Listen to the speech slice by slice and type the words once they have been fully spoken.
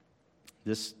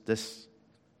This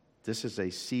is a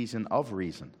season of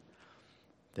reason.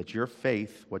 That your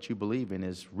faith, what you believe in,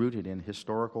 is rooted in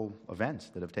historical events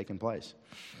that have taken place.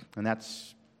 And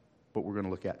that's what we're going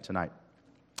to look at tonight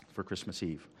for Christmas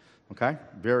Eve. Okay?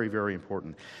 Very, very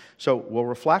important. So we'll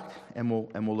reflect and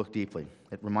we'll look deeply.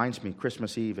 It reminds me,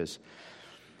 Christmas Eve is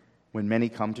when many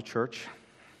come to church.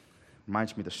 It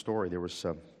reminds me of the story. There was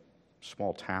a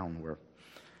small town where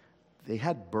they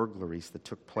had burglaries that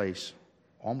took place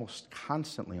almost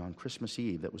constantly on Christmas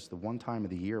Eve. That was the one time of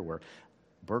the year where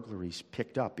burglaries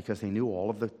picked up because they knew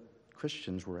all of the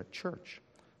Christians were at church,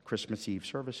 Christmas Eve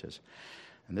services.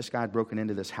 And this guy had broken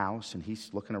into this house, and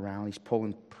he's looking around, he's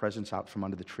pulling presents out from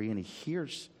under the tree, and he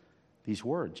hears these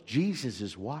words, "Jesus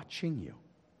is watching you."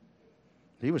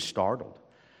 He was startled.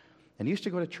 And he used to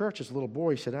go to church as a little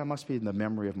boy. He said, "That must be in the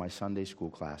memory of my Sunday school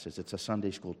classes. It's a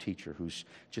Sunday school teacher who's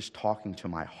just talking to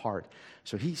my heart."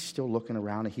 So he's still looking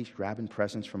around, and he's grabbing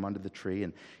presents from under the tree,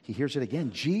 and he hears it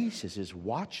again, "Jesus is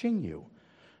watching you."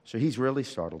 So he's really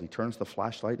startled. He turns the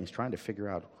flashlight, and he's trying to figure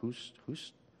out who is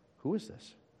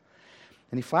this?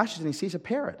 And he flashes, and he sees a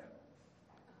parrot.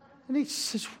 And he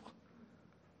says,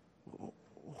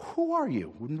 "Who are you?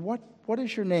 What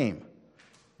is your name?"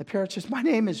 The parrot says, "My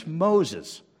name is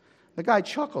Moses." The guy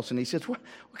chuckles, and he says, what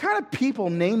kind of people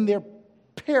name their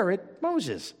parrot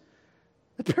Moses?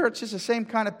 The parrot says the same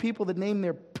kind of people that name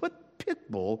their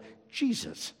pit bull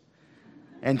Jesus.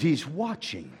 And he's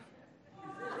watching.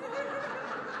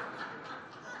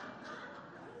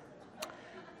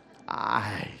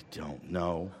 I don't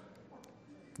know.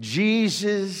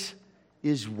 Jesus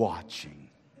is watching.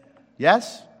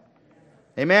 Yes?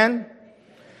 Amen?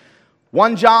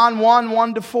 1 John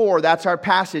 1:1-4. That's our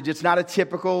passage. It's not a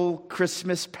typical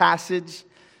Christmas passage.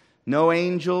 No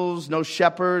angels, no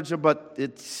shepherds, but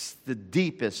it's the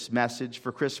deepest message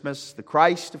for Christmas, the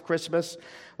Christ of Christmas.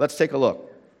 Let's take a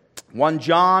look. 1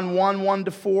 John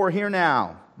 1:1-4. Hear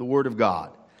now the word of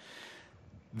God.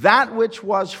 "That which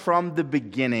was from the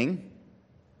beginning,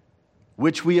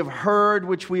 which we have heard,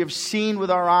 which we have seen with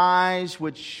our eyes,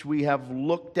 which we have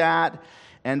looked at,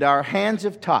 and our hands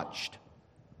have touched,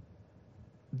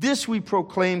 this we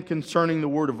proclaim concerning the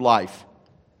word of life.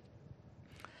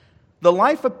 The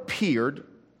life appeared,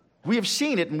 we have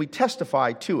seen it, and we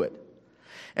testify to it.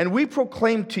 And we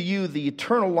proclaim to you the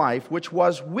eternal life, which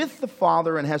was with the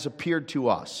Father and has appeared to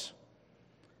us.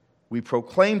 We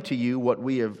proclaim to you what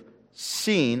we have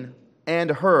seen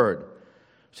and heard,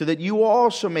 so that you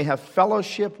also may have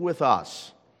fellowship with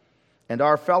us. And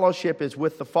our fellowship is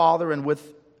with the Father and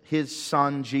with His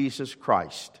Son, Jesus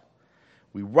Christ.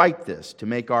 We write this to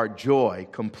make our joy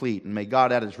complete. And may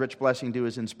God add His rich blessing to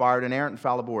His inspired, inerrant,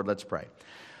 infallible word." Let's pray.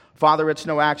 Father, it's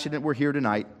no accident we're here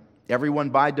tonight. Everyone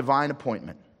by divine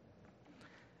appointment.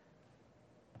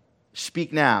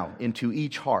 Speak now into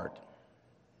each heart.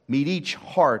 Meet each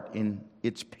heart in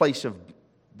its place of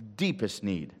deepest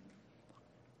need.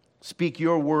 Speak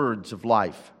your words of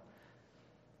life.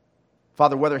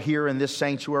 Father, whether here in this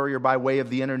sanctuary or by way of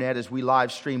the internet as we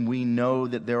live stream, we know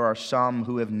that there are some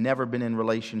who have never been in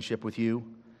relationship with you,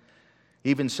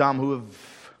 even some who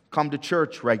have come to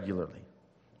church regularly.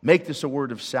 Make this a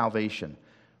word of salvation.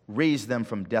 Raise them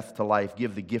from death to life.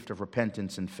 Give the gift of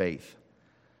repentance and faith.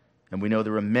 And we know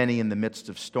there are many in the midst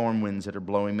of storm winds that are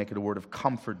blowing. Make it a word of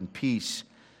comfort and peace.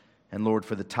 And Lord,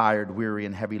 for the tired, weary,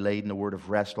 and heavy laden, a word of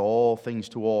rest, all things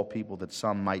to all people, that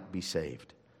some might be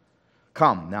saved.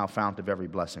 Come, now fount of every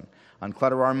blessing.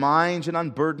 Unclutter our minds and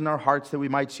unburden our hearts that we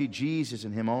might see Jesus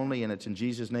and Him only. And it's in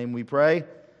Jesus' name we pray.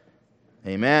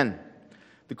 Amen.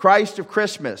 The Christ of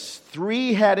Christmas.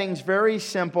 3 headings, very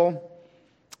simple.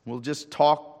 We'll just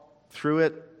talk through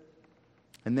it,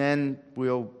 and then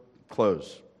we'll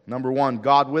close. Number 1,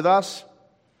 God with us.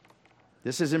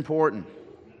 This is important.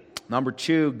 Number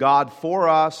 2, God for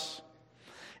us.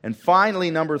 And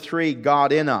finally, number 3,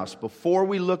 God in us. Before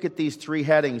we look at these 3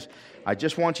 headings, I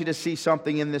just want you to see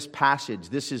something in this passage.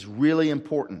 This is really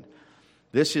important.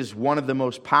 This is one of the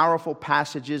most powerful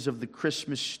passages of the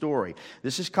Christmas story.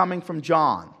 This is coming from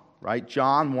John, right?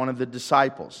 John, one of the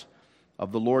disciples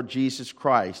of the Lord Jesus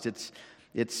Christ.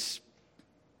 It's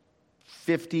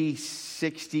 50,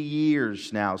 60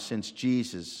 years now since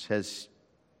Jesus has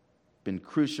been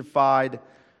crucified,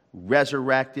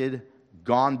 resurrected,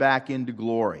 gone back into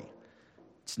glory.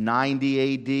 It's 90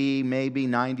 A.D., maybe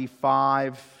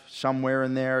 95, somewhere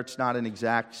in there. It's not an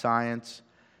exact science.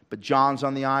 But John's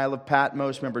on the Isle of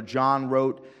Patmos. Remember, John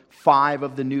wrote 5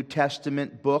 of the New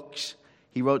Testament books.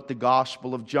 He wrote the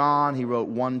Gospel of John. He wrote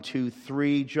 1, 2,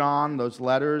 3 John, those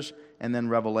letters, and then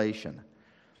Revelation.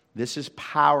 This is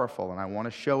powerful, and I want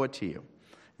to show it to you.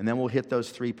 And then we'll hit those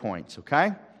 3 points,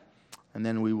 okay? And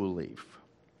then we will leave.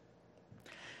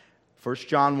 1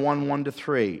 John 1,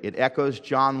 1-3. It echoes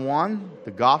John 1, the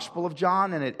Gospel of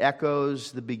John, and it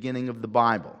echoes the beginning of the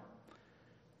Bible.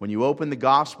 When you open the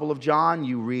Gospel of John,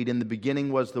 you read, "In the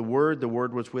beginning was the Word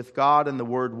was with God, and the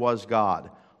Word was God."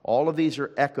 All of these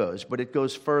are echoes, but it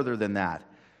goes further than that.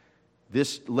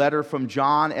 This letter from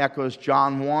John echoes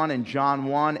John 1, and John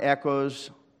 1 echoes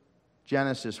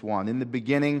Genesis 1. In the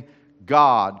beginning,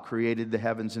 God created the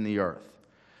heavens and the earth.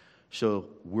 So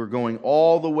we're going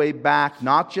all the way back,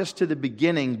 not just to the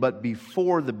beginning, but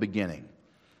before the beginning.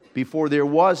 Before there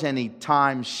was any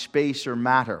time, space, or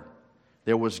matter,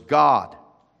 there was God.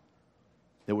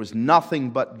 There was nothing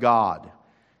but God.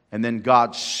 And then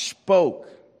God spoke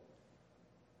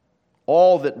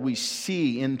all that we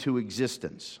see into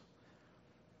existence.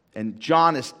 And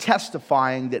John is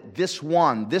testifying that this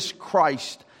one, this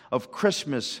Christ of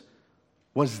Christmas,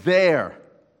 was there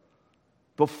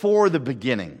before the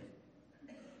beginning.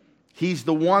 He's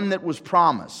the one that was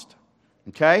promised.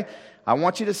 Okay? I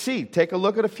want you to see, take a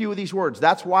look at a few of these words.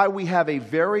 That's why we have a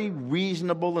very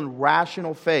reasonable and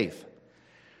rational faith.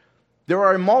 There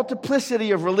are a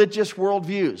multiplicity of religious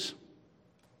worldviews,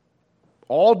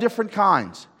 all different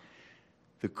kinds.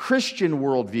 The Christian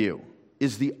worldview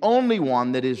is the only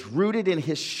one that is rooted in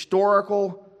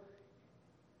historical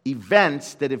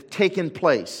events that have taken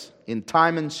place in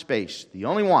time and space. The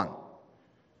only one.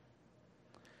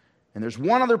 And there's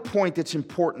one other point that's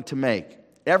important to make.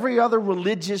 Every other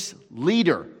religious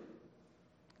leader,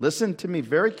 listen to me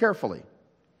very carefully,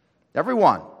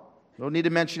 everyone, don't need to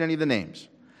mention any of the names,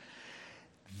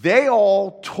 they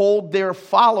all told their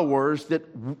followers that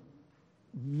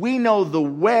we know the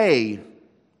way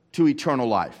to eternal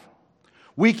life.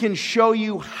 We can show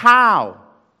you how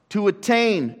to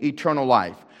attain eternal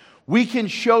life. We can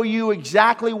show you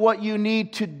exactly what you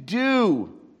need to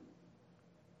do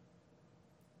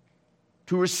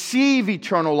to receive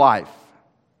eternal life.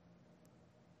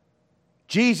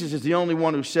 Jesus is the only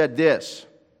one who said this: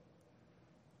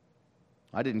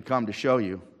 "I didn't come to show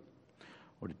you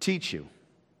or to teach you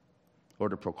or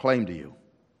to proclaim to you.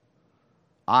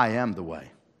 I am the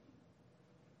way."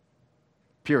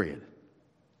 Period.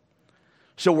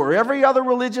 So where every other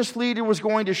religious leader was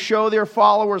going to show their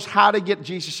followers how to get,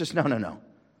 Jesus says, no.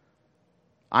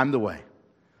 I'm the way.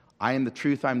 I am the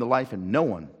truth, I am the life, and no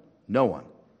one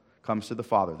comes to the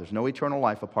Father. There's no eternal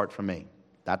life apart from me.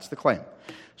 That's the claim.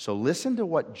 So listen to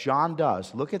what John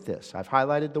does. Look at this. I've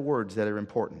highlighted the words that are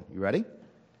important. You ready?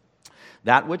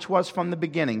 That which was from the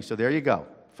beginning. So there you go.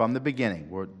 From the beginning.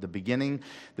 The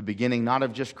beginning not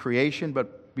of just creation,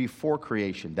 but before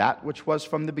creation. That which was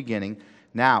from the beginning.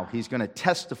 Now he's going to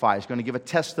testify. He's going to give a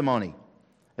testimony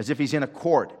as if he's in a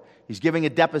court. He's giving a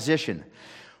deposition.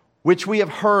 Which we have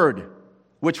heard,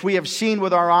 which we have seen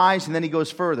with our eyes. And then he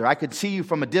goes further. I could see you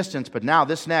from a distance, but now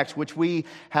this next, which we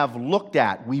have looked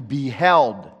at, we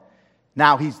beheld.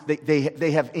 Now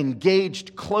they have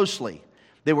engaged closely.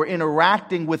 They were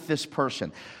interacting with this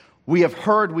person. We have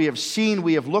heard, we have seen,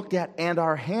 we have looked at, and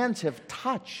our hands have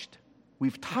touched.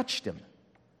 We've touched him.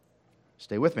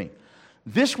 Stay with me.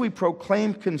 This we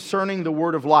proclaim concerning the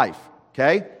word of life.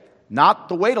 Okay? Not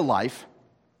the way to life.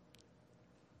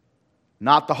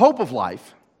 Not the hope of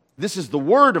life. This is the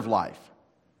word of life.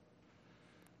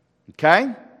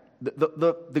 Okay?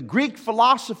 The Greek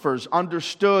philosophers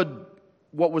understood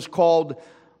what was called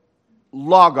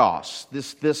logos.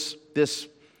 This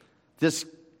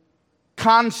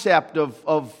concept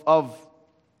of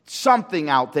something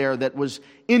out there that was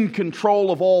in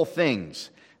control of all things.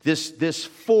 This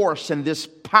force and this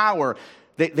power.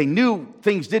 They knew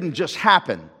things didn't just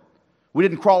happen. We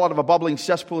didn't crawl out of a bubbling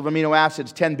cesspool of amino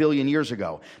acids 10 billion years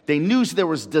ago. They knew there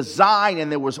was design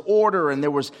and there was order and there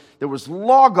was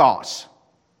logos.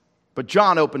 But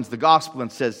John opens the gospel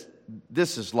and says,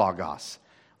 this is logos.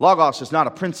 Logos is not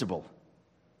a principle.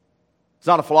 It's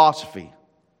not a philosophy.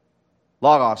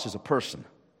 Logos is a person.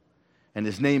 And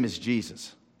his name is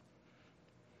Jesus.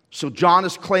 So John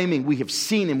is claiming we have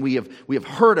seen him, we have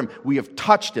heard him, we have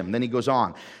touched him. Then he goes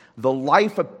on. The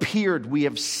life appeared, we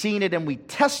have seen it, and we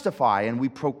testify, and we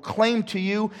proclaim to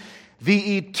you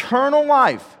the eternal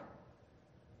life.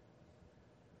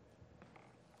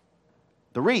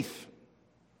 The wreath,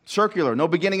 circular, no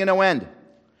beginning and no end.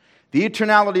 The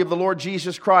eternality of the Lord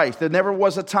Jesus Christ. There never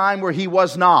was a time where he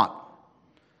was not.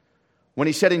 When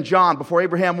he said in John, before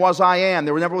Abraham was, I am.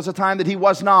 There never was a time that he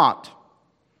was not.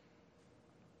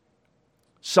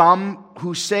 Some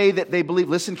who say that they believe,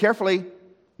 listen carefully,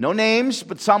 no names,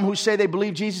 but some who say they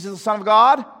believe Jesus is the Son of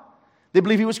God, they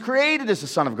believe he was created as the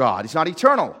Son of God. He's not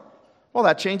eternal. Well,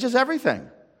 that changes everything.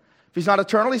 If he's not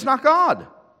eternal, he's not God.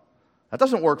 That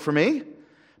doesn't work for me.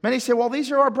 Many say, well,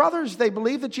 these are our brothers. They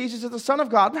believe that Jesus is the Son of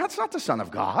God. That's not the Son of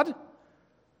God.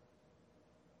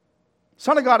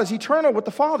 Son of God is eternal with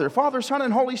the Father. Father, Son,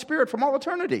 and Holy Spirit from all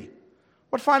eternity.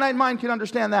 What finite mind can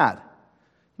understand that?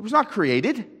 He was not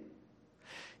created.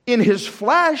 In his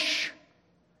flesh,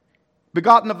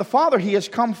 begotten of the Father, he has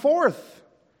come forth.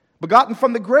 Begotten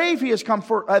from the grave, he has come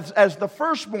forth as the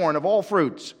firstborn of all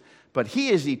fruits. But he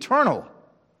is eternal.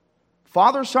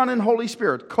 Father, Son, and Holy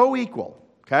Spirit, co-equal.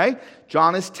 Okay?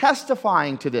 John is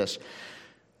testifying to this.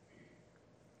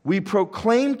 We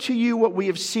proclaim to you what we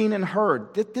have seen and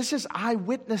heard. This is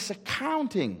eyewitness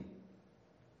accounting.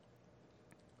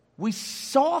 We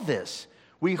saw this.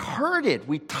 We heard it.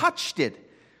 We touched it.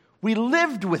 We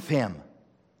lived with him.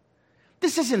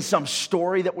 This isn't some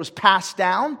story that was passed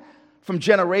down from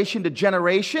generation to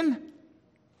generation.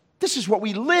 This is what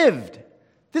we lived.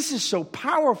 This is so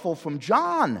powerful from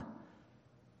John.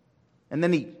 And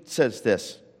then he says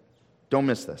this. Don't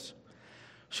miss this.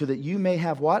 So that you may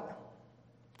have what?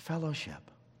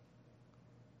 Fellowship.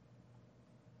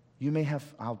 You may have,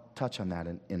 I'll touch on that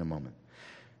in a moment.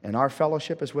 And our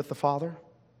fellowship is with the Father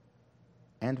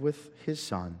and with his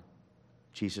Son,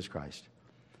 Jesus Christ.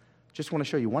 Just want to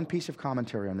show you one piece of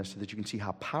commentary on this so that you can see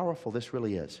how powerful this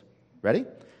really is. Ready?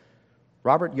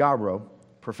 Robert Yarbrough,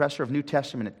 professor of New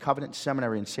Testament at Covenant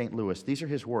Seminary in St. Louis. These are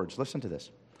his words. Listen to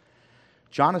this.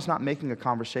 John is not making a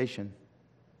conversation.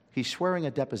 He's swearing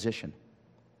a deposition.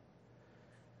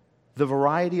 The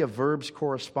variety of verbs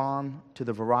correspond to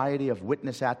the variety of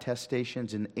witness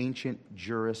attestations in ancient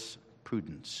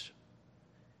jurisprudence.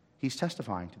 He's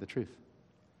testifying to the truth.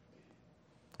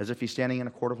 As if he's standing in a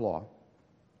court of law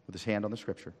with his hand on the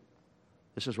Scripture.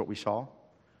 This is what we saw.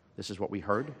 This is what we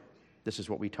heard. This is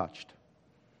what we touched.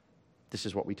 This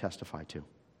is what we testify to.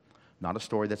 Not a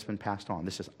story that's been passed on.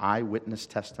 This is eyewitness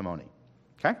testimony.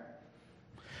 Okay?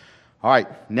 All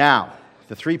right, now,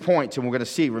 the 3 points, and we're going to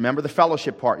see. Remember the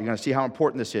fellowship part. You're going to see how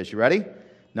important this is. You ready?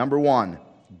 Number 1,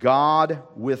 God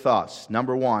with us.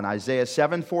 Number 1, Isaiah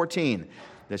 7:14.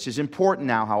 This is important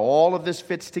now, how all of this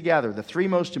fits together. The 3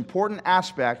 most important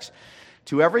aspects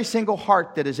to every single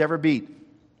heart that has ever beat.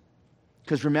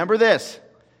 Because remember this,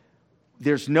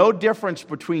 there's no difference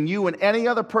between you and any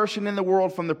other person in the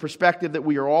world from the perspective that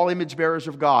we are all image bearers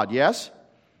of God. Yes?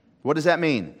 What does that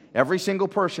mean? Every single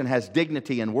person has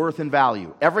dignity and worth and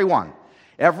value. Everyone.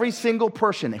 Every single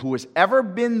person who has ever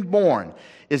been born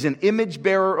is an image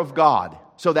bearer of God.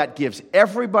 So that gives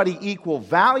everybody equal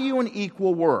value and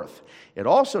equal worth. It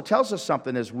also tells us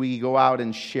something as we go out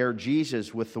and share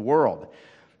Jesus with the world.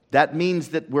 That means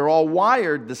that we're all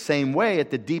wired the same way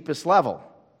at the deepest level.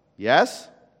 Yes?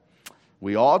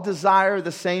 We all desire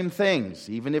the same things,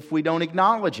 even if we don't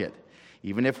acknowledge it,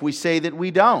 even if we say that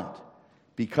we don't,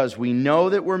 because we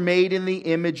know that we're made in the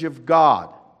image of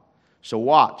God. So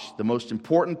watch, the most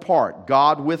important part,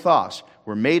 God with us.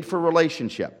 We're made for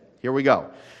relationship. Here we go.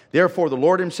 Therefore, the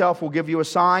Lord himself will give you a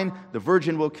sign. The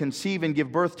virgin will conceive and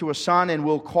give birth to a son, and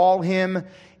will call him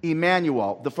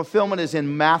Emmanuel. The fulfillment is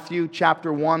in Matthew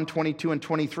chapter 1, 22 and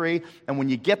 23. And when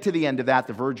you get to the end of that,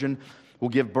 the virgin will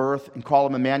give birth and call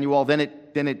him Emmanuel. Then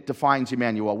it defines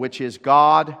Emmanuel, which is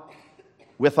God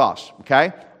with us.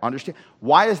 Okay? Understand?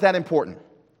 Why is that important?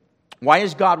 Why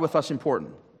is God with us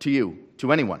important to you,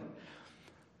 to anyone?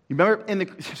 You remember,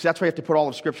 that's why you have to put all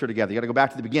of Scripture together. You got to go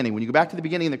back to the beginning. When you go back to the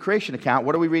beginning in the creation account,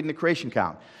 what do we read in the creation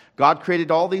account? God created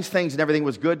all these things and everything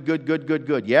was good, good, good, good,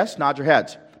 good. Yes? Nod your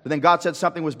heads. But then God said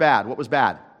something was bad. What was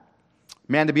bad?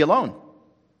 Man to be alone.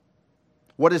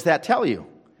 What does that tell you?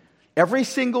 Every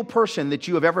single person that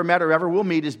you have ever met or ever will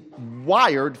meet is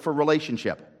wired for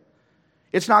relationship.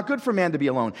 It's not good for man to be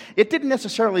alone. It didn't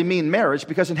necessarily mean marriage,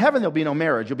 because in heaven there'll be no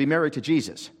marriage. You'll be married to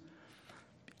Jesus.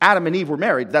 Adam and Eve were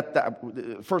married. That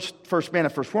first man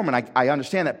and first woman, I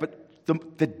understand that. But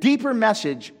the deeper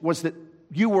message was that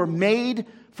you were made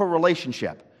for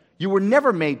relationship. You were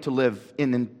never made to live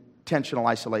in intentional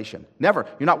isolation. Never.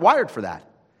 You're not wired for that.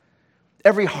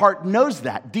 Every heart knows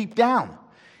that deep down.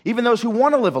 Even those who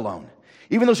want to live alone.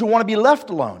 Even those who want to be left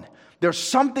alone. There's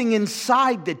something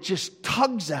inside that just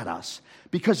tugs at us,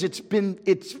 because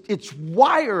it's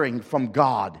wiring from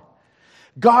God.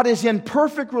 God is in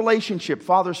perfect relationship,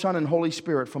 Father, Son, and Holy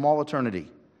Spirit from all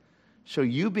eternity. So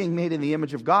you being made in the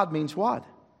image of God means what?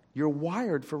 You're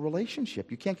wired for relationship.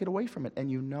 You can't get away from it,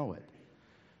 and you know it.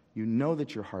 You know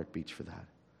that your heart beats for that.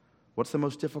 What's the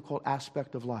most difficult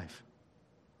aspect of life?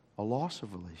 A loss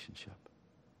of relationship.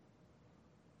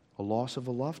 A loss of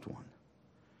a loved one.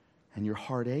 And your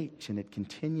heart aches, and it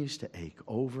continues to ache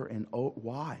over and over.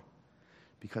 Why?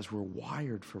 Because we're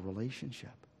wired for relationship.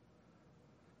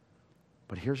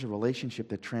 But here's a relationship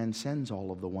that transcends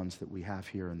all of the ones that we have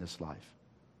here in this life.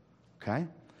 Okay?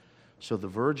 So the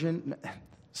virgin,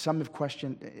 some have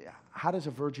questioned, how does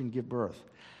a virgin give birth?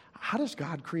 How does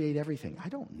God create everything? I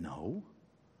don't know.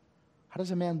 How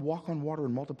does a man walk on water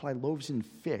and multiply loaves and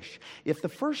fish? If the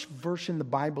first verse in the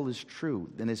Bible is true,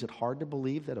 then is it hard to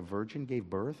believe that a virgin gave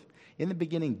birth? In the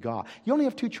beginning, God. You only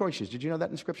have two choices. Did you know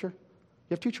that in Scripture? You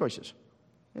have two choices.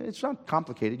 It's not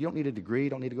complicated. You don't need a degree.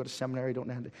 You don't need to go to seminary. You don't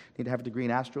need to have a degree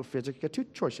in astrophysics. You got two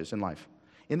choices in life.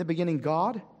 In the beginning,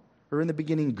 God, or in the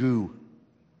beginning, goo.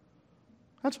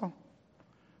 That's all.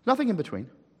 Nothing in between.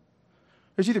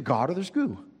 There's either God or there's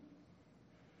goo.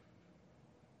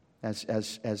 As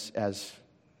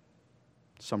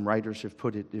some writers have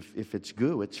put it, if it's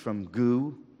goo, it's from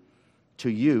goo to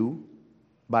you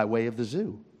by way of the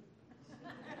zoo.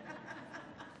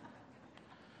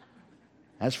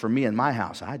 As for me and my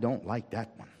house, I don't like that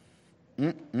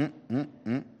one.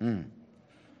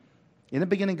 In the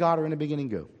beginning, God, or in the beginning,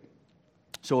 goo.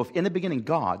 So if in the beginning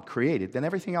God created, then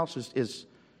everything else is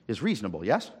reasonable,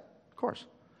 yes? Of course.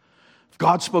 If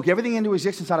God spoke everything into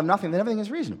existence out of nothing, then everything is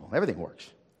reasonable. Everything works.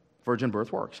 Virgin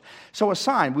birth works. So a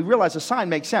sign, we realize a sign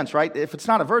makes sense, right? If it's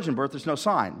not a virgin birth, there's no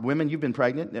sign. Women, you've been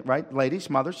pregnant, right? Ladies,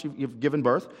 mothers, you've given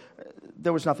birth.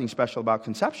 There was nothing special about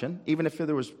conception. Even if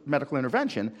there was medical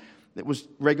intervention, it was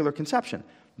regular conception.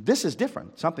 This is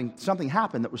different. Something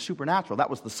happened that was supernatural. That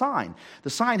was the sign.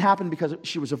 The sign happened because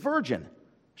she was a virgin.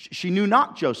 She knew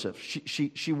not Joseph.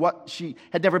 She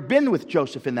had never been with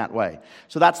Joseph in that way.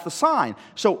 So that's the sign.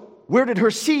 So where did her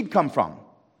seed come from?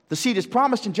 The seed is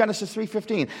promised in Genesis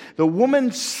 3:15. The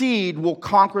woman's seed will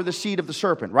conquer the seed of the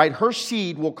serpent, right? Her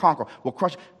seed will conquer, will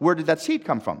crush. Where did that seed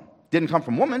come from? Didn't come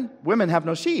from woman. Women have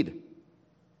no seed.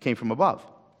 Came from above.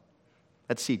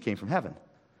 That seed came from heaven.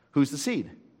 Who's the seed?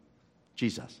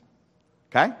 Jesus.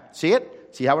 Okay? See it?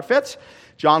 See how it fits?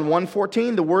 John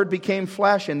 1:14, the Word became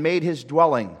flesh and made his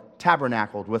dwelling,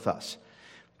 tabernacled with us.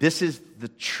 This is the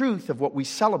truth of what we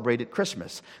celebrate at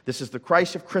Christmas. This is the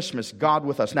Christ of Christmas, God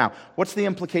with us. Now, what's the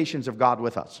implications of God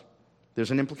with us? There's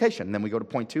an implication. And then we go to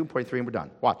point 2, point 3, and we're done.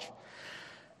 Watch.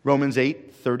 Romans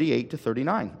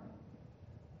 8:38-39.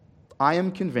 I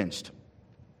am convinced,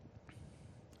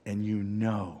 and you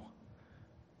know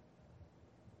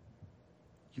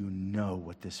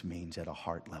what this means at a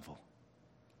heart level.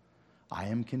 I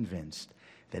am convinced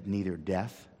that neither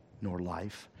death nor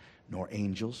life, nor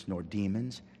angels, nor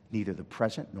demons, neither the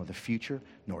present nor the future,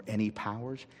 nor any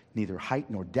powers, neither height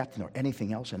nor depth, nor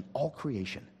anything else in all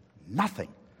creation, nothing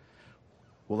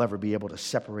will ever be able to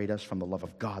separate us from the love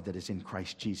of God that is in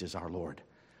Christ Jesus our Lord.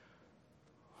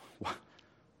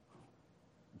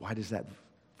 Why does that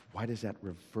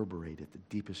reverberate at the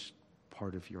deepest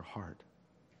part of your heart?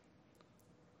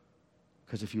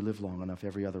 Because if you live long enough,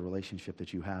 every other relationship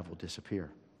that you have will disappear.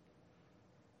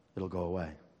 It'll go away.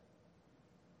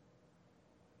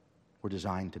 We're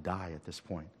designed to die at this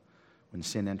point. When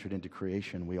sin entered into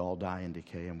creation, we all die and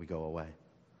decay and we go away.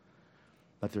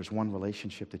 But there's one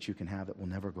relationship that you can have that will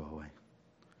never go away.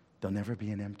 There'll never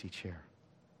be an empty chair.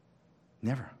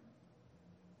 Never.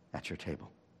 At your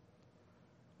table.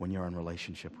 When you're in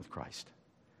relationship with Christ.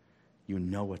 You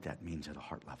know what that means at a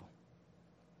heart level.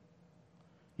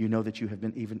 You know that you have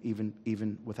been,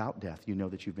 even without death, you know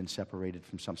that you've been separated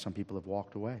from some people have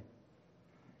walked away.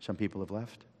 Some people have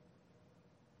left.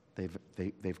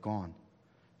 They've gone.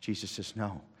 Jesus says,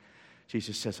 no.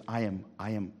 Jesus says, I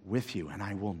am with you, and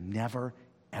I will never,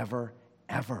 ever,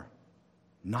 ever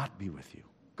not be with you.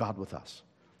 God with us.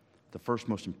 The first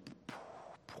most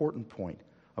important point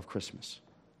of Christmas,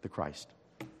 the Christ.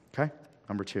 Okay?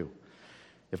 Number 2.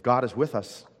 If God is with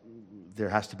us, there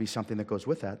has to be something that goes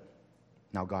with that.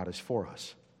 Now God is for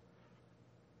us.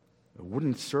 It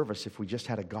wouldn't serve us if we just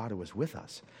had a God who was with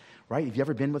us. Right? Have you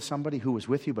ever been with somebody who was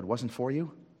with you but wasn't for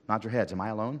you? Nod your heads. Am I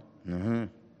alone? Mm-hmm.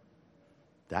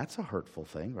 That's a hurtful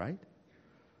thing, right?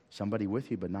 Somebody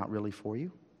with you but not really for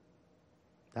you?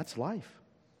 That's life.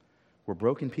 We're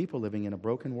broken people living in a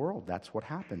broken world. That's what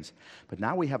happens. But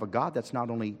now we have a God that's not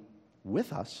only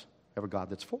with us, we have a God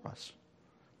that's for us.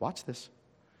 Watch this.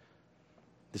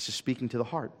 This is speaking to the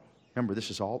heart. Remember, this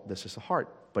is the heart,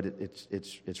 but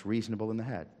it's reasonable in the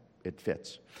head. It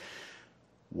fits.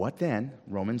 What then,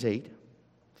 Romans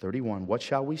 8:31, what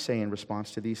shall we say in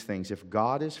response to these things? If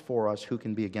God is for us, who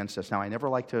can be against us? Now, I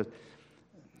don't like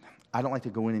to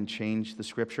go in and change the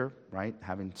scripture, right?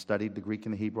 Having studied the Greek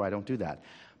and the Hebrew, I don't do that.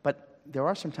 But there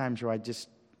are some times where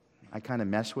I kind of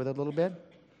mess with it a little bit.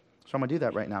 So I'm going to do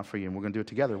that right now for you, and we're going to do it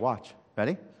together. Watch.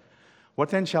 Ready? What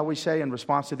then shall we say in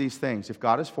response to these things? If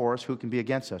God is for us, who can be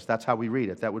against us? That's how we read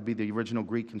it. That would be the original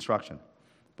Greek construction.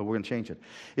 But we're going to change it.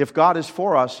 If God is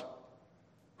for us,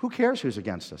 who cares who's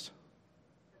against us?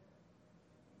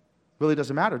 Really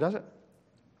doesn't matter, does it?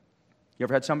 You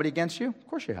ever had somebody against you? Of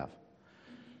course you have.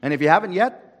 And if you haven't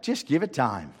yet, just give it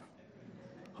time.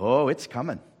 Oh, it's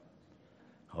coming.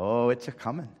 Oh, it's a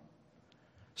coming.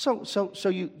 So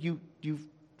you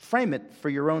frame it for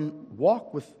your own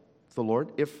walk with the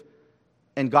Lord.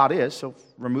 And God is, so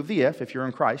remove the if you're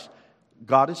in Christ.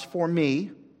 God is for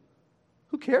me.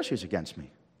 Who cares who's against me?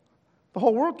 The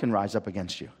whole world can rise up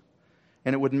against you.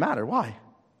 And it wouldn't matter. Why?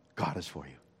 God is for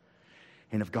you.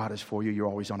 And if God is for you, you're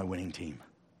always on a winning team.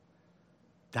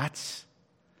 That's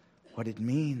what it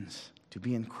means to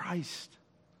be in Christ.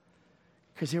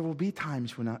 Because there will be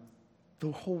times when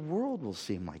the whole world will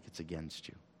seem like it's against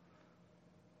you.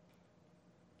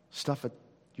 Stuff at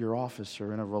your office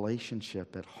or in a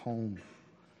relationship, at home,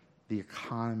 the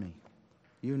economy,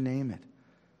 you name it.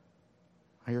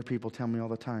 I hear people tell me all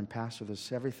the time, Pastor,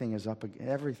 everything is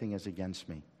against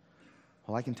me.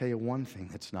 Well, I can tell you one thing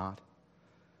that's not.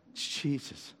 It's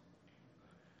Jesus.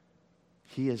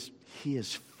 He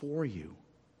is for you.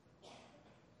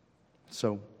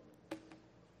 So,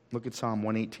 look at Psalm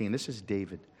 118. This is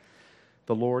David.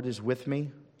 The Lord is with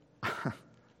me.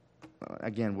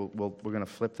 Again, we're going to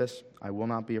flip this. I will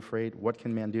not be afraid. What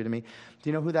can man do to me? Do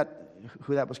you know who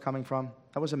that was coming from?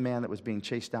 That was a man that was being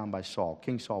chased down by Saul.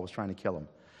 King Saul was trying to kill him.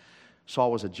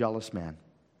 Saul was a jealous man.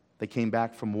 They came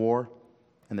back from war,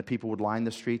 and the people would line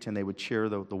the streets, and they would cheer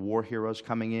the war heroes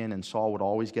coming in, and Saul would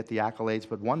always get the accolades.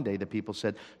 But one day, the people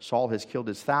said, Saul has killed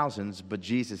his thousands, but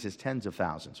Jesus his tens of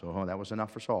thousands. So that was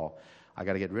enough for Saul. I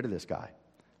got to get rid of this guy.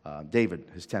 David,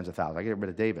 his tens of thousands. I got to get rid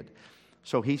of David.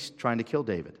 So he's trying to kill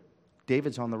David.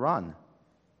 David's on the run.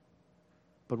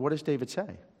 But what does David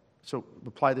say? So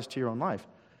apply this to your own life.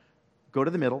 Go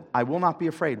to the middle. I will not be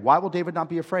afraid. Why will David not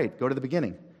be afraid? Go to the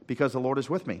beginning. Because the Lord is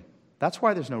with me. That's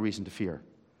why there's no reason to fear.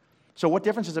 So what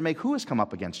difference does it make who has come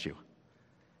up against you?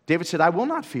 David said, I will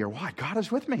not fear. Why? God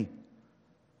is with me.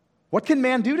 What can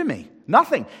man do to me?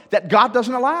 Nothing. That God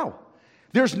doesn't allow.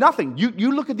 There's nothing.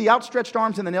 You look at the outstretched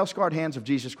arms and the nail-scarred hands of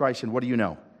Jesus Christ, and what do you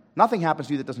know? Nothing happens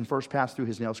to you that doesn't first pass through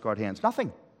his nail-scarred hands.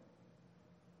 Nothing.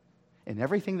 And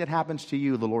everything that happens to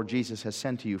you, the Lord Jesus has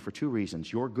sent to you for two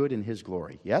reasons. Your good and his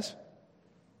glory. Yes?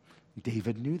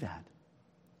 David knew that.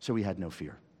 So he had no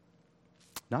fear.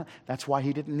 That's why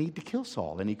he didn't need to kill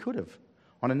Saul, and he could have.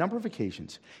 On a number of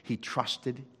occasions, he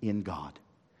trusted in God.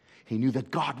 He knew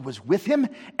that God was with him,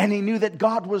 and he knew that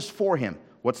God was for him.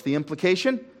 What's the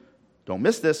implication? Don't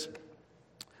miss this.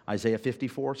 Isaiah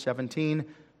 54:17.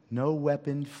 No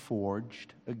weapon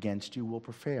forged against you will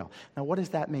prevail. Now, what does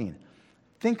that mean?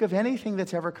 Think of anything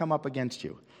that's ever come up against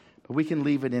you. But we can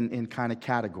leave it in kind of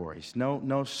categories.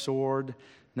 No sword,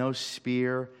 no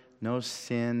spear, no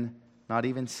sin, not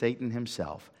even Satan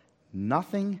himself.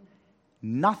 Nothing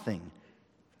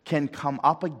can come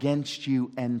up against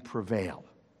you and prevail.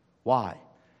 Why?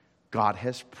 God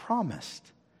has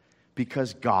promised.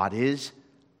 Because God is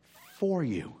for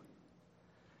you.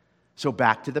 So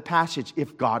back to the passage.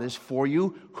 If God is for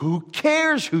you, who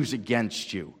cares who's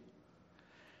against you?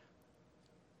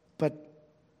 But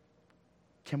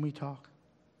can we talk?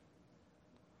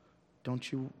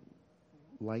 Don't you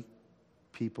like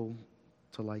people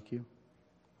to like you?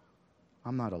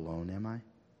 I'm not alone, am I?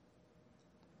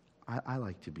 I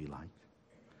like to be liked.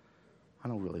 I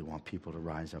don't really want people to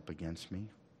rise up against me.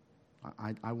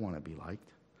 I want to be liked.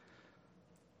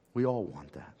 We all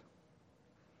want that.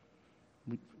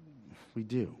 We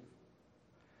do.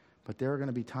 But there are going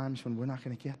to be times when we're not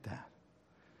going to get that.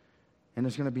 And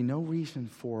there's going to be no reason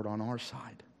for it on our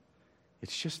side.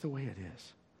 It's just the way it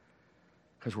is.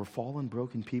 Because we're fallen,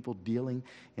 broken people dealing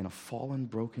in a fallen,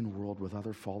 broken world with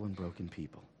other fallen, broken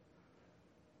people.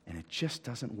 And it just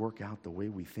doesn't work out the way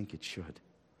we think it should.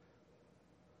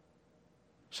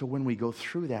 So when we go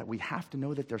through that, we have to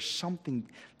know that there's something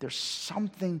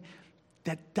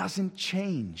that doesn't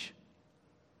change.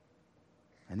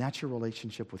 And that's your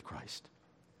relationship with Christ.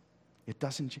 It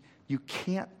doesn't, you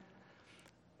can't,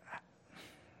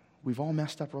 we've all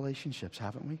messed up relationships,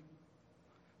 haven't we?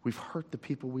 We've hurt the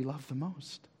people we love the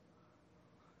most.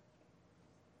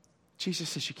 Jesus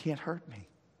says, you can't hurt me.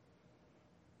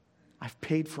 I've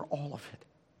paid for all of it.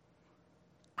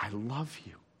 I love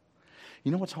you.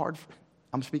 You know what's hard?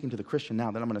 I'm speaking to the Christian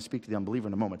now, then I'm going to speak to the unbeliever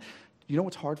in a moment. You know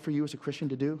what's hard for you as a Christian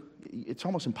to do? It's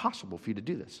almost impossible for you to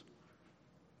do this.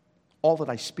 All that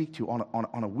I speak to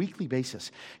on a weekly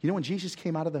basis. You know, when Jesus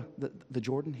came out of the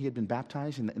Jordan, he had been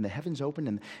baptized, and the heavens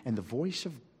opened, and the voice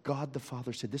of God the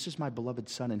Father said, this is my beloved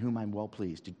Son in whom I'm well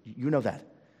pleased. You know that?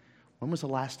 When was the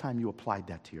last time you applied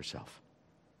that to yourself?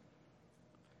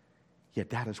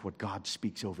 Yet that is what God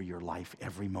speaks over your life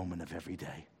every moment of every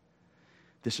day.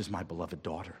 This is my beloved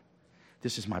daughter.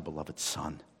 This is my beloved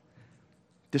son.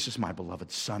 This is my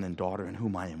beloved son and daughter in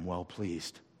whom I am well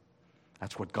pleased.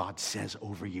 That's what God says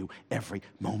over you every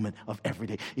moment of every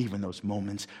day, even those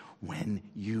moments when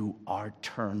you are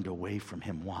turned away from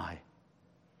Him. Why?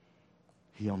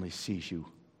 He only sees you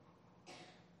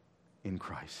in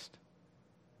Christ.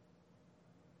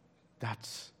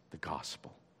 That's the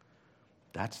gospel.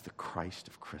 That's the Christ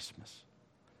of Christmas.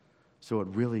 So it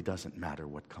really doesn't matter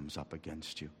what comes up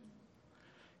against you.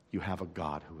 You have a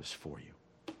God who is for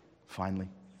you. Finally,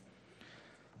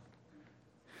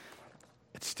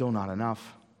 it's still not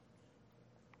enough.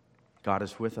 God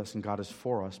is with us and God is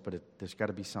for us, but there's got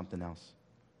to be something else.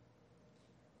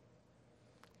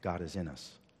 God is in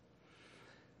us.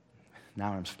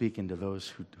 Now I'm speaking to those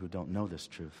who don't know this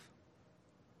truth.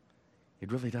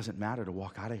 It really doesn't matter to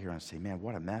walk out of here and say, man,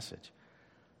 what a message.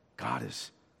 God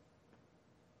is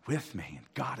with me and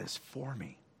God is for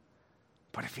me.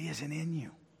 But if He isn't in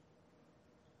you,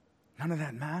 none of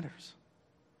that matters.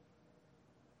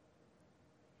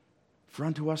 For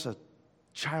unto us a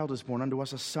child is born, unto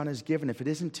us a son is given. If it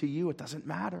isn't to you, it doesn't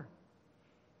matter.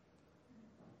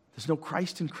 There's no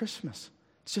Christ in Christmas.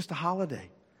 It's just a holiday.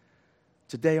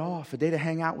 It's a day off, a day to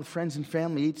hang out with friends and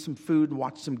family, eat some food,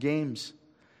 watch some games,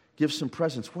 give some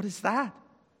presents. What is that?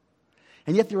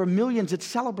 And yet there are millions that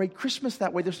celebrate Christmas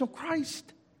that way. There's no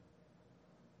Christ.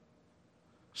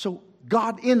 So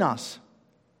God in us.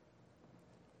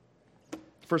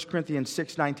 1 Corinthians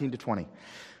 6:19-20.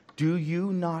 Do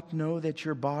you not know that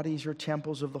your bodies are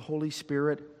temples of the Holy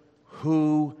Spirit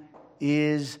who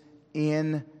is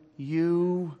in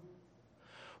you,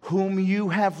 whom you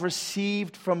have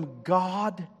received from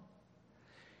God?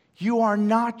 You are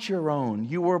not your own.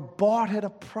 You were bought at a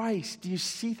price. Do you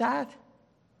see that?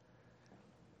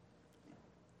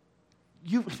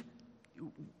 You've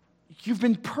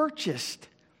been purchased.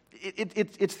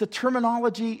 It's the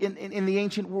terminology in the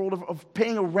ancient world of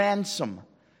paying a ransom,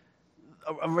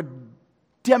 a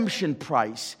redemption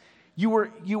price. You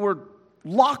were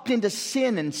locked into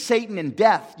sin and Satan and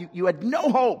death. You had no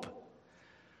hope.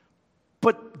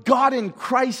 But God in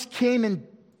Christ came and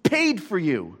paid for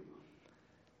you.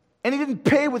 And He didn't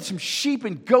pay with some sheep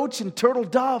and goats and turtle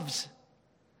doves.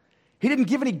 He didn't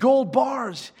give any gold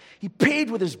bars. He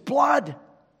paid with His blood.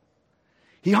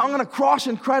 He hung on a cross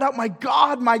and cried out, my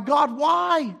God,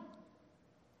 why?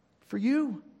 For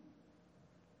you.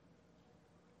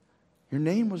 Your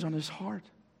name was on His heart.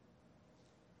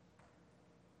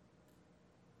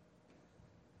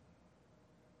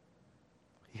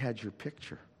 He had your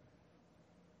picture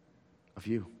of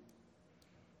you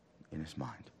in His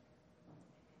mind.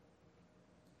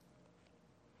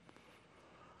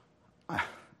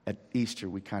 At Easter,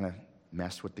 we kind of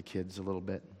messed with the kids a little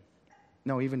bit.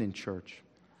 No, even in church.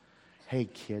 Hey,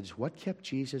 kids, what kept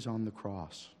Jesus on the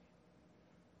cross?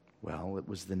 Well, it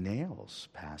was the nails,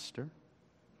 Pastor.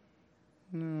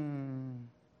 No.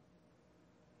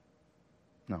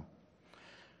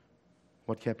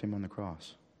 What kept Him on the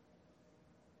cross?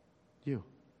 You.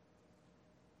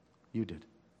 You did.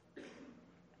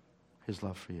 His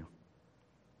love for you,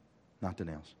 not the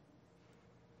nails.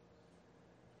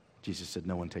 Jesus said,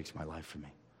 no one takes my life from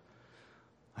me.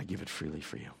 I give it freely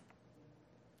for you.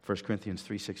 1 Corinthians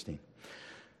 3:16.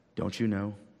 Don't you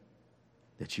know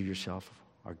that you yourself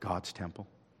are God's temple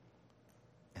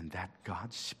and that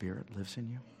God's Spirit lives in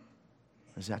you?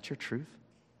 Is that your truth?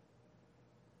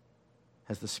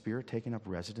 Has the Spirit taken up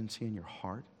residency in your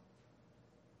heart,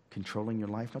 controlling your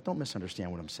life? Now, don't misunderstand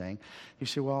what I'm saying. You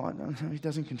say, well, He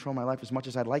doesn't control my life as much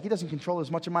as I'd like. He doesn't control as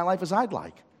much of my life as I'd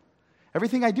like.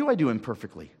 Everything I do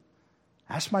imperfectly.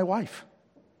 Ask my wife.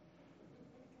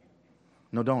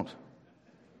 No, don't.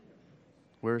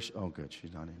 Oh, good,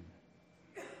 she's not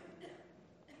in.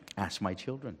 Ask my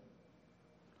children.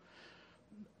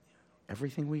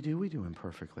 Everything we do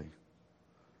imperfectly.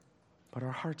 But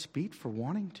our hearts beat for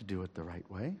wanting to do it the right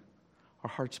way. Our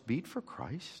hearts beat for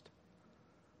Christ.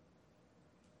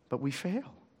 But we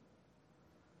fail.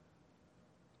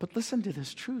 But listen to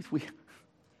this truth. We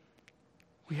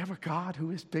have a God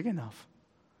who is big enough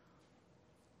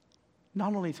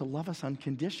not only to love us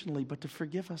unconditionally, but to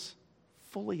forgive us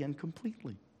fully and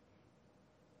completely.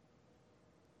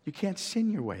 You can't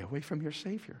sin your way away from your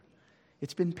Savior.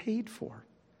 It's been paid for.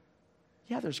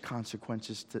 Yeah, there's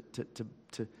consequences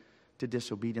to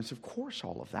disobedience. Of course,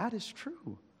 all of that is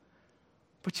true.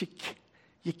 But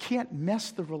you can't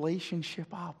mess the relationship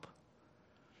up.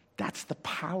 That's the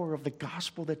power of the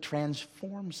gospel that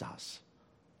transforms us.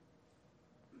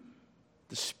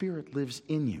 The Spirit lives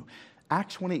in you.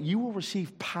 Acts 1:8, you will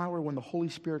receive power when the Holy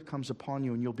Spirit comes upon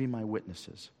you and you'll be my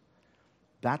witnesses.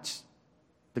 That's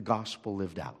the gospel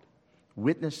lived out.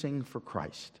 Witnessing for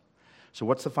Christ. So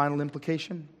what's the final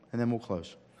implication? And then we'll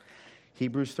close.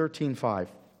 Hebrews 13:5.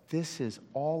 this is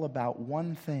all about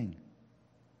one thing.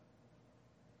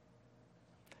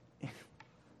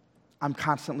 I'm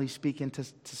constantly speaking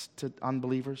to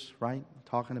unbelievers, right?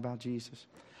 Talking about Jesus.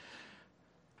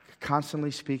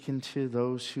 Constantly speaking to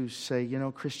those who say,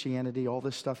 Christianity, all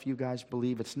this stuff you guys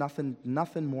believe, it's nothing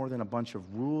more than a bunch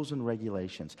of rules and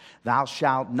regulations. Thou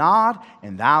shalt not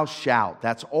and thou shalt.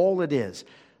 That's all it is.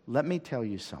 Let me tell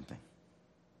you something.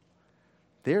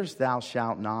 There's thou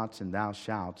shalt nots and thou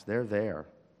shalts. They're there.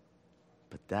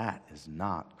 But that is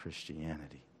not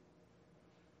Christianity.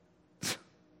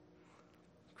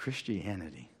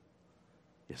 Christianity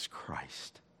is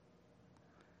Christ.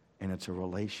 And it's a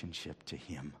relationship to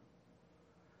Him.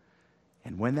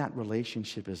 And when that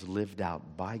relationship is lived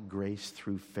out by grace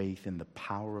through faith in the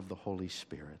power of the Holy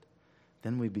Spirit,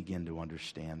 then we begin to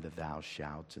understand the thou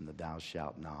shalt and the thou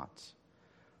shalt nots.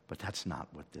 But that's not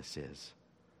what this is.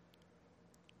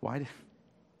 Why did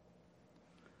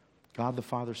God the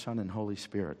Father, Son, and Holy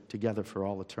Spirit together for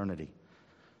all eternity?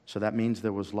 So that means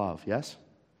there was love, yes?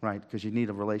 Right, because you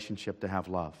need a relationship to have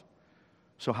love.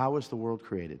 So how was the world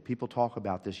created? People talk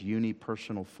about this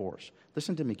unipersonal force.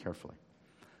 Listen to me carefully.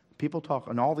 People talk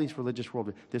in all these religious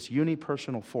worldviews, this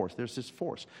unipersonal force. There's this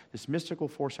force, this mystical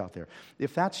force out there.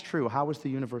 If that's true, how was the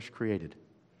universe created?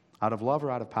 Out of love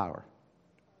or out of power?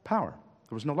 Power.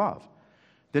 There was no love.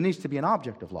 There needs to be an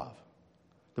object of love.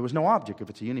 There was no object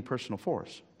if it's a unipersonal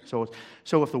force. So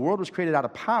if the world was created out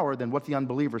of power, then what the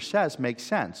unbeliever says makes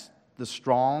sense. The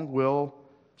strong will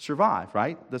survive,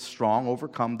 right? The strong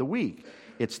overcome the weak.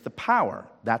 It's the power.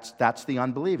 That's the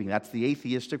unbelieving. That's the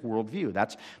atheistic worldview.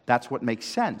 That's what makes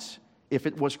sense if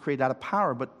it was created out of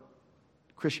power. But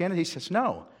Christianity says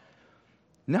no.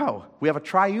 No. We have a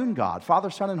triune God,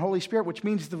 Father, Son, and Holy Spirit, which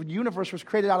means the universe was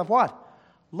created out of what?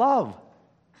 Love.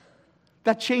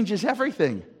 That changes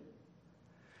everything.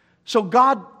 So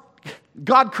God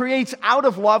creates out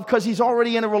of love because He's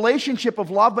already in a relationship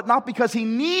of love, but not because He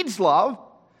needs love,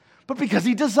 but because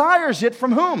He desires it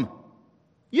from whom?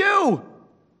 You.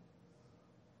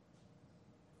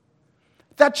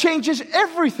 That changes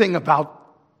everything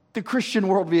about the Christian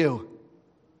worldview.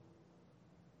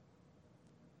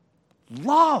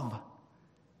 Love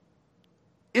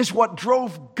is what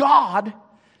drove God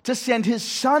to send His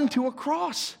Son to a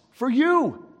cross for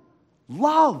you.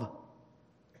 Love.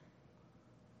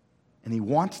 And He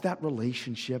wants that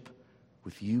relationship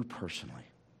with you personally.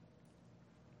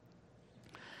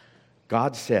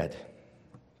 God said,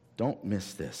 don't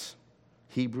miss this.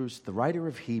 The writer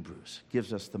of Hebrews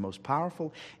gives us the most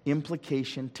powerful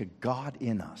implication to God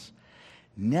in us.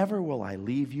 Never will I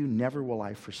leave you, never will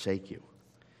I forsake you.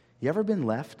 You ever been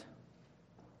left?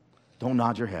 Don't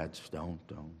nod your heads. Don't.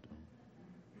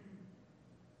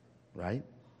 Right?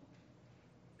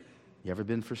 You ever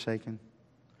been forsaken?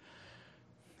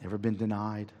 Ever been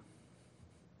denied?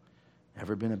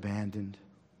 Ever been abandoned?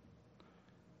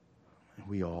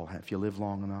 We all have. If you live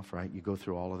long enough, right, you go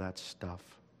through all of that stuff.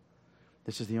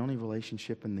 This is the only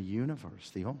relationship in the universe,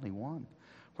 the only one,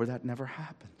 where that never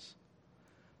happens.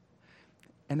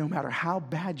 And no matter how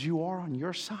bad you are on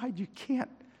your side, you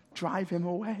can't drive Him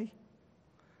away.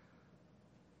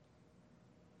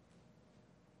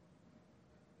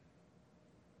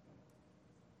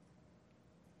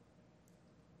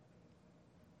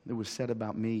 It was said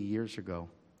about me years ago,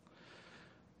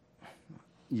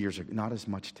 not as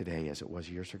much today as it was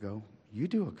years ago. You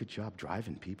do a good job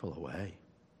driving people away.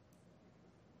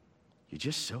 You're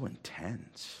just so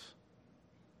intense.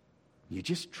 You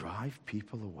just drive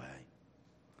people away.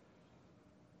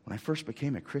 When I first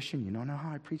became a Christian, you know how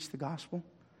I preached the gospel?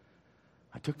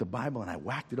 I took the Bible and I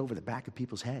whacked it over the back of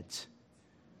people's heads.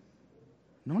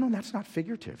 No, that's not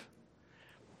figurative.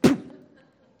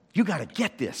 You got to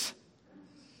get this.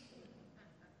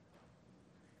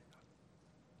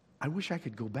 I wish I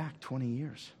could go back 20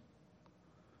 years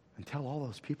and tell all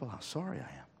those people how sorry I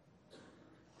am.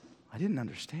 I didn't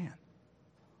understand.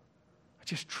 I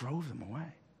just drove them away.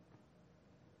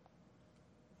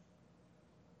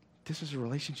 This is a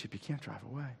relationship you can't drive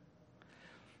away.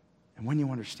 And when you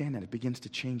understand that, it begins to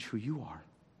change who you are.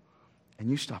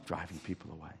 And you stop driving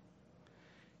people away.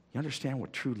 You understand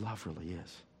what true love really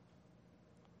is.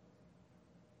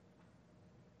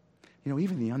 You know,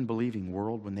 even the unbelieving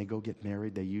world, when they go get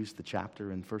married, they use the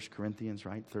chapter in 1 Corinthians,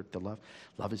 right? The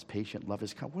love is patient, love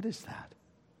is kind. What is that?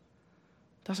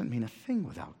 It doesn't mean a thing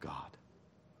without God.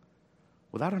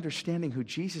 Without understanding who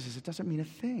Jesus is, it doesn't mean a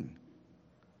thing.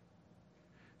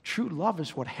 True love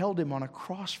is what held Him on a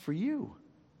cross for you.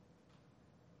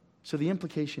 So the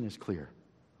implication is clear.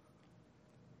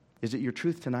 Is it your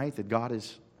truth tonight that God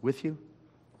is with you,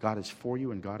 God is for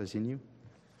you, and God is in you?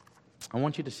 I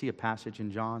want you to see a passage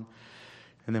in John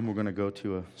And then we're going to go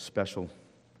to a special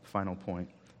final point.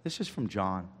 This is from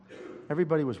John.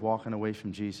 Everybody was walking away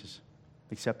from Jesus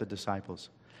except the disciples.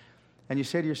 And you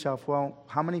say to yourself, well,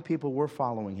 how many people were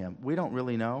following him? We don't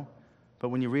really know. But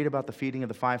when you read about the feeding of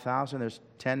the 5,000, there's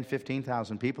 10,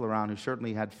 15,000 people around who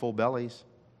certainly had full bellies.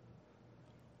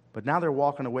 But now they're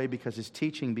walking away because his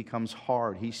teaching becomes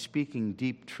hard. He's speaking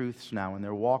deep truths now, and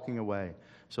they're walking away.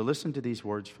 So listen to these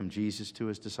words from Jesus to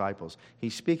his disciples.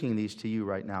 He's speaking these to you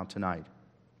right now tonight.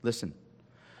 Listen.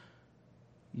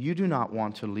 You do not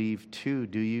want to leave too,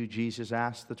 do you? Jesus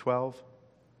asked the 12.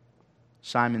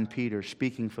 Simon Peter,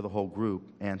 speaking for the whole group,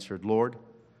 answered, Lord,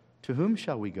 to whom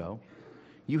shall we go?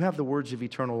 You have the words of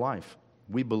eternal life.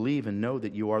 We believe and know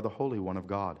that you are the Holy One of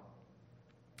God.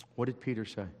 What did Peter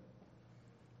say?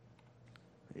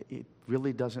 It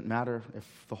really doesn't matter if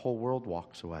the whole world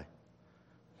walks away.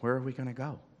 Where are we going to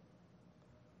go?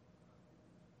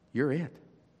 You're it.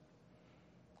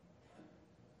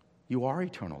 You are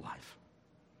eternal life.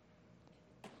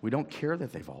 We don't care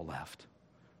that they've all left.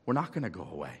 We're not going to go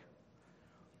away.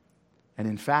 And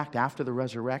in fact, after the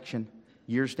resurrection,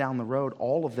 years down the road,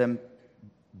 all of them,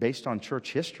 based on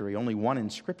church history, only one in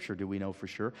Scripture do we know for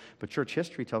sure, but church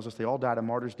history tells us they all died a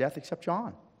martyr's death except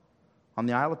John on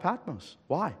the Isle of Patmos.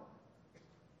 Why?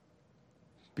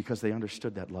 Because they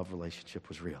understood that love relationship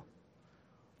was real.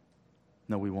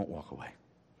 No, we won't walk away.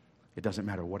 It doesn't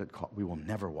matter what it costs. We will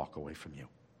never walk away from you.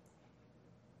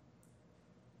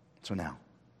 So now,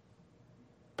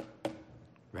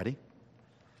 ready?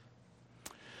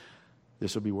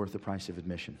 This will be worth the price of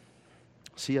admission.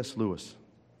 C.S. Lewis,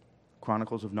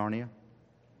 Chronicles of Narnia,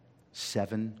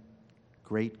 7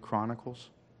 great chronicles,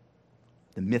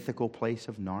 the mythical place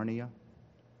of Narnia,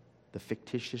 the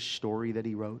fictitious story that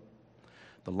he wrote,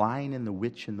 The Lion and the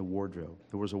Witch in the Wardrobe.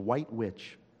 There was a white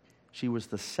witch. She was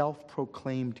the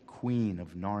self-proclaimed queen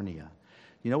of Narnia.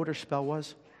 You know what her spell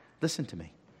was? Listen to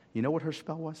me. You know what her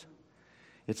spell was?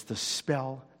 It's the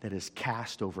spell that is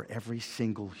cast over every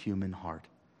single human heart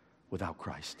without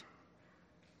Christ.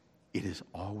 It is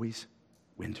always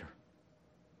winter,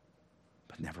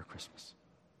 but never Christmas.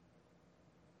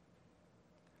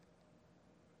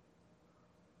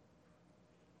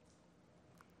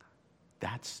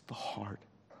 That's the heart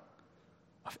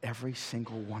of every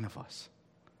single one of us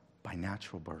by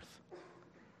natural birth.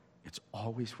 It's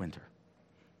always winter.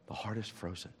 The heart is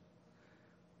frozen.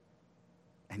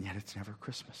 And yet it's never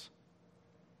Christmas.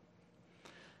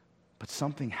 But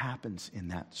something happens in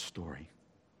that story.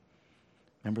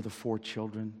 Remember the 4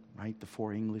 children, right? The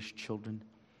 4 English children.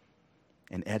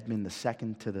 And Edmund, the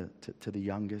second to the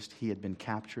youngest, he had been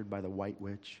captured by the White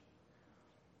Witch.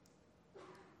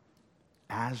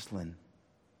 Aslan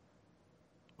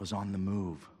was on the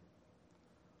move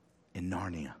in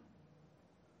Narnia.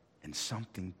 And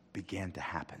something began to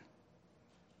happen.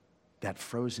 That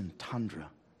frozen tundra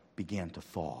began to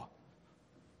thaw.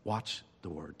 Watch the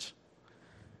words.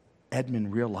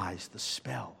 Edmund realized the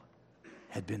spell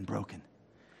had been broken.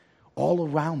 All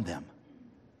around them,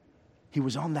 he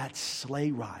was on that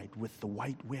sleigh ride with the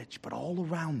White Witch, but all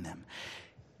around them,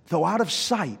 though out of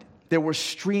sight, there were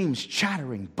streams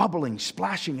chattering, bubbling,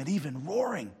 splashing, and even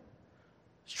roaring.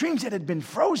 Streams that had been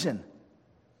frozen.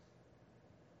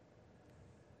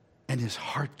 And his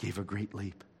heart gave a great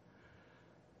leap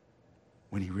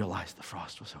when he realized the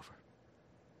frost was over.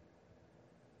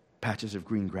 Patches of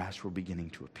green grass were beginning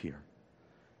to appear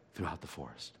throughout the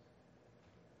forest.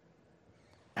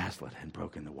 Aslan had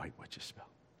broken the White Witch's spell.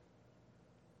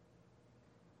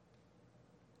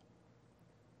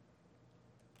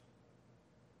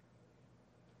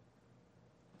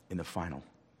 In the final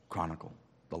chronicle,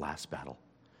 the last battle,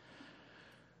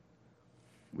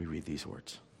 we read these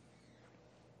words.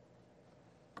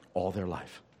 All their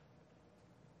life,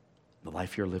 the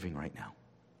life you're living right now,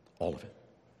 all of it,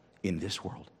 in this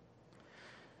world,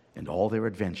 and all their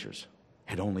adventures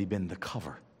had only been the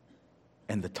cover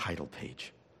and the title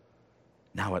page.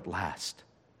 Now at last,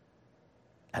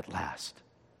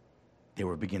 they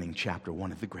were beginning chapter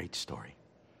 1 of the great story,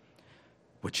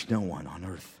 which no one on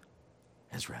earth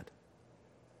has read,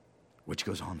 which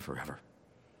goes on forever,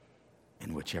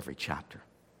 in which every chapter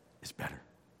is better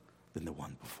than the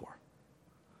one before.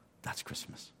 That's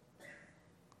Christmas.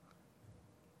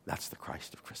 That's the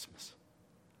Christ of Christmas.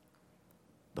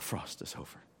 The frost is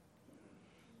over.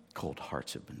 Cold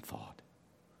hearts have been thawed.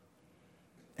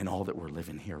 And all that we're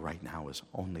living here right now is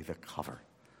only the cover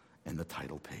and the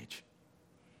title page.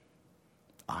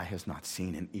 Eye has not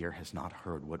seen and ear has not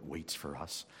heard what waits for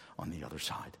us on the other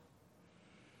side.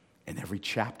 And every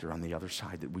chapter on the other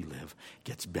side that we live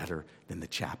gets better than the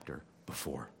chapter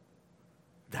before.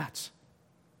 That's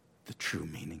the true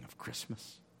meaning of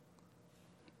Christmas.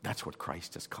 That's what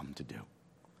Christ has come to do.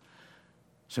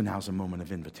 So now's a moment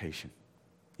of invitation.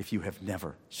 If you have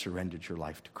never surrendered your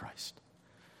life to Christ,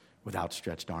 with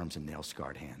outstretched arms and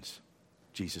nail-scarred hands,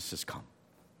 Jesus says, come.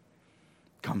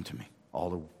 Come to me,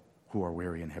 all who are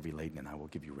weary and heavy laden, and I will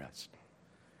give you rest.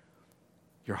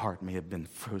 Your heart may have been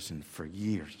frozen for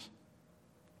years.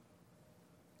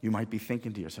 You might be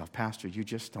thinking to yourself, Pastor, you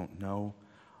just don't know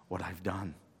what I've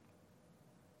done.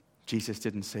 Jesus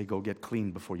didn't say, go get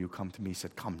clean before you come to me. He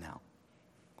said, come now.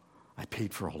 I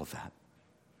paid for all of that.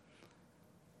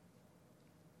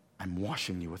 I'm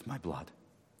washing you with my blood.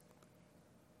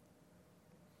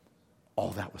 All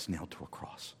that was nailed to a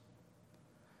cross.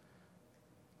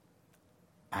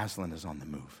 Aslan is on the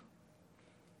move.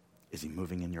 Is he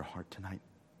moving in your heart tonight?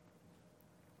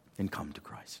 Then come to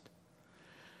Christ.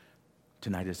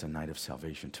 Tonight is a night of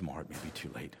salvation. Tomorrow it may be too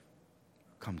late.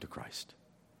 Come to Christ.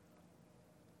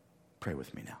 Pray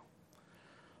with me now.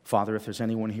 Father, if there's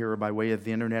anyone here or by way of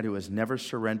the internet who has never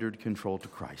surrendered control to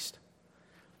Christ,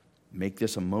 make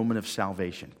this a moment of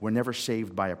salvation. We're never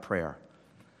saved by a prayer,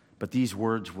 but these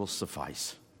words will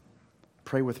suffice.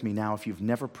 Pray with me now if you've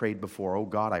never prayed before. Oh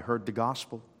God, I heard the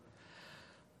gospel.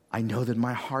 I know that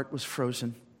my heart was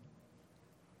frozen,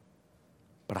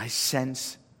 but I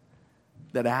sense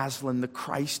that Aslan, the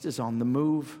Christ, is on the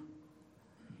move.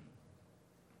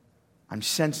 I'm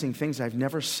sensing things I've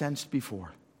never sensed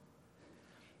before.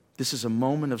 This is a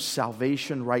moment of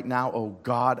salvation right now. Oh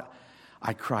God,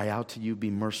 I cry out to you, be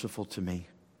merciful to me.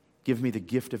 Give me the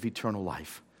gift of eternal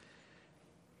life.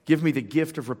 Give me the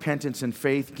gift of repentance and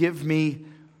faith. Give me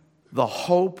the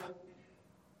hope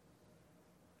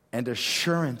and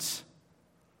assurance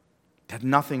that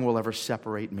nothing will ever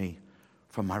separate me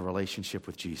from my relationship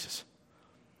with Jesus.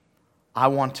 I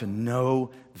want to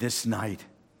know this night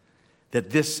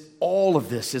that all of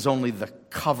this is only the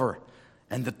cover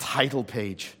and the title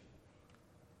page.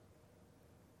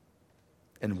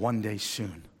 And one day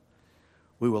soon,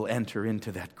 we will enter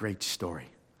into that great story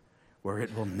where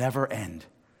it will never end,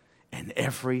 and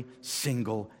every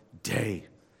single day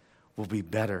will be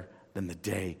better than the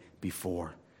day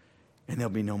before. And there'll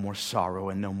be no more sorrow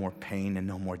and no more pain and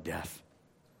no more death.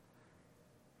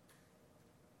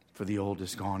 For the old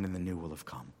is gone and the new will have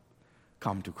come.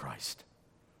 Come to Christ.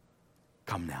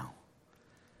 Come now.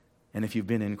 And if you've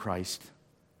been in Christ,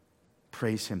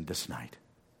 praise Him this night.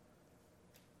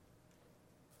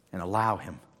 And allow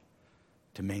Him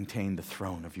to maintain the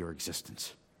throne of your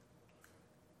existence.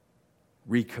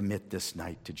 Recommit this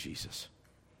night to Jesus,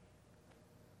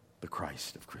 the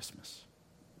Christ of Christmas.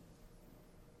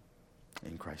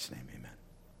 In Christ's name, amen.